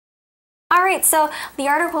All right, so the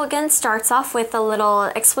article again starts off with a little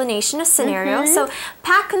explanation, a scenario. So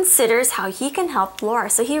Pat considers how he can help Laura.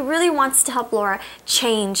 So he really wants to help Laura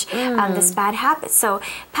change this bad habit. So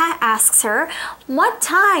Pat asks her, what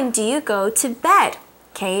time do you go to bed?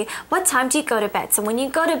 Okay, what time do you go to bed? So when you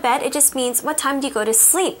go to bed, it just means what time do you go to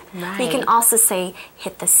sleep? Right. We can also say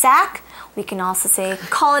hit the sack. We can also say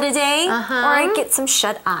call it a day or get some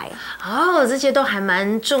shut eye. 哦，这些都还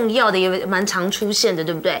蛮重要的，也蛮常出现的，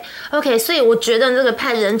对不对 ？OK， 所以我觉得这个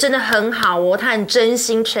派人真的很好哦，他很真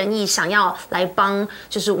心诚意想要来帮，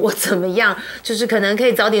就是我怎么样，就是可能可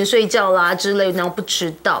以早点睡觉啦之类的，然后不迟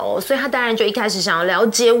到哦，所以他当然就一开始想要了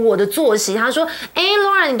解我的作息。他说：“哎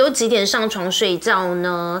 ，Laura， 你都几点上床睡觉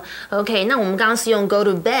呢 ？OK， 那我们刚刚是用 go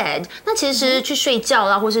to bed， 那其实去睡觉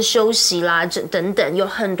啦，或是休息啦，等等，有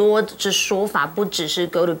很多说法，不只是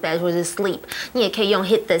go to bed 或是 sleep， 你也可以用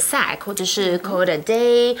hit the sack， 或者是 call it a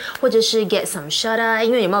day， 或者是 get some shut eye。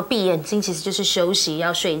因为有没有闭眼睛，其实就是休息，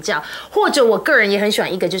要睡觉。或者我个人也很喜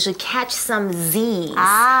欢一个，就是 catch some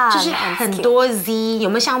Z's， 就是很多 Z。有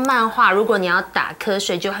没有像漫画？如果你要打瞌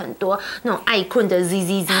睡，就很多那种爱困的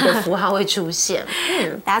Z 的符号会出现。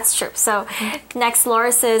That's true. So next,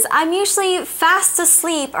 Laura says, I'm usually fast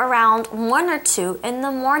asleep around 1 or 2 in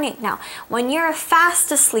the morning. Now, when you're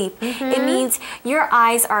fast asleep, it means your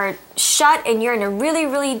eyes are shut and you're in a really,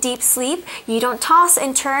 really deep sleep. You don't toss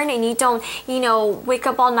and turn and you don't, wake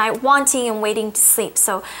up all night wanting and waiting to sleep.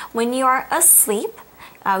 So when you are asleep,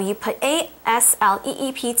 you put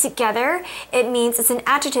A-S-L-E-E-P together. It means it's an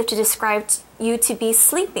adjective to describe you to be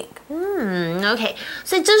sleeping. OK，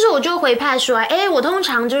 所以这时候我就回派说，哎，我通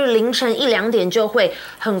常就是凌晨1、2点就会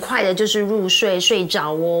很快的，就是入睡睡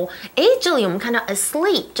着哦。哎，这里我们看到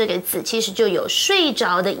asleep 这个字，其实就有睡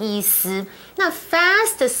着的意思。那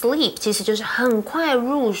fast asleep 其实就是很快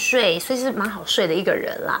入睡，所以是蛮好睡的一个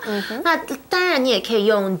人啦。那当然你也可以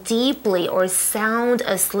用 deeply or sound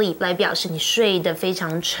asleep 来表示你睡得非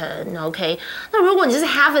常沉。OK， 那如果你是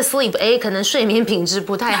half asleep， 哎，可能睡眠品质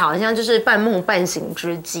不太好，好像就是半梦半醒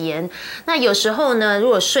之间。那有时候呢，如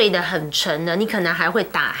果睡得很沉呢，你可能还会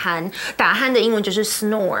打鼾。打鼾的英文就是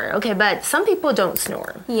snore。OK，but some people don't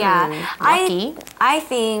snore. Yeah,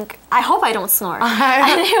 I hope I don't snore.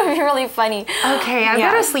 I think it would be really funny. Okay, I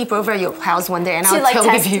better sleep over at your house one day and I'll tell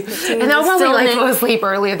you. And I'll probably fall asleep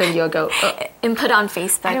earlier than you'll go. And put on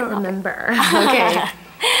Facebook. I don't remember. Okay.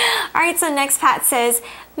 All right, so next Pat says,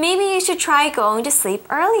 maybe you should try going to sleep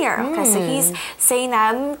earlier. Okay, so he's saying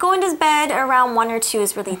that going to bed around 1 or 2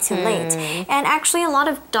 is really too late. And actually, a lot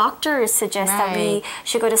of doctors suggest that we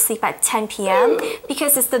should go to sleep at 10 p.m.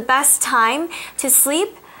 because it's the best time to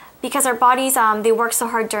sleep because our bodies, they work so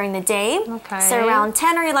hard during the day. Okay. So around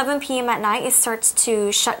 10 or 11 p.m. at night, it starts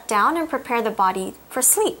to shut down and prepare the body for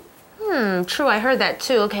sleep. True, I heard that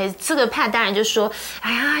too. OK， 这个Pat当然就说，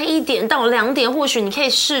哎呀，1点到2点，或许你可以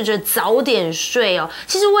试着早点睡哦。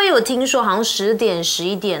其实我也有听说，好像10点、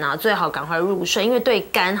11点啊，最好赶快入睡，因为对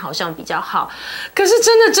肝好像比较好。可是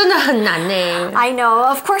真的很难呢。I know.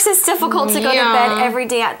 Of course, it's difficult to go to bed every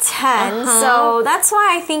day at 10. So that's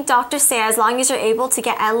why I think doctors say as long as you're able to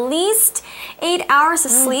get at least 8 hours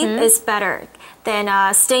of sleep is better than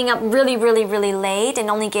staying up really, really, really late and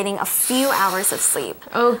only getting a few hours of sleep.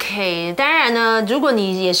 OK， 当然呢，如果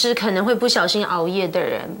你也是可能会不小心熬夜的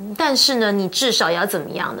人，但是呢，你至少要怎么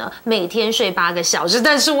样呢？每天睡8个小时。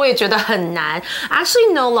但是我也觉得很难。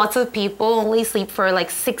Actually, no, lots of people only sleep for like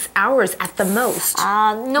 6 hours at the most.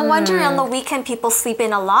 No wonder on the weekend people sleep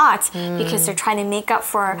in a lot because they're trying to make up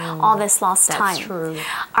for all this lost time. That's true.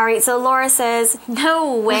 All right, so Laura says,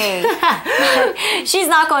 no way. She's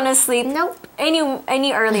not going to sleep. Nope.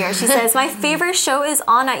 Any earlier. She says, my favorite show is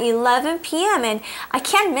on at 11 p.m. and I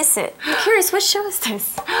can't miss it. I'm curious, what show is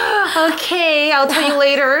this? Okay, I'll tell you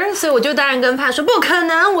later. 所以我就当然跟Pat说，不可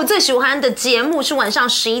能，我最喜欢的节目是晚上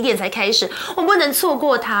11点才开始，我不能错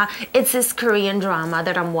过它。It's this Korean drama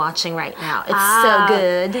that I'm watching right now. It's so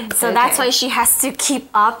good. So that's why she has to keep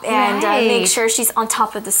up and make sure she's on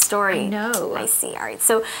top of the story. I know. I see. All right.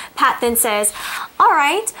 So Pat then says, all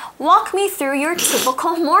right, walk me through your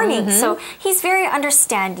typical morning. So he's very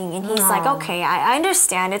understanding and he's like, okay, I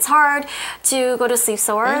understand. It's hard to go to sleep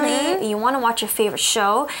so early. You want to watch your favorite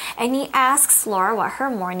show. And he asks Laura what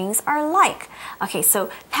her mornings are like. Okay,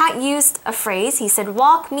 so Pat used a phrase. He said,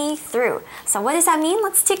 walk me through. So what does that mean?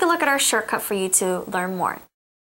 Let's take a look at our shortcut for you to learn more.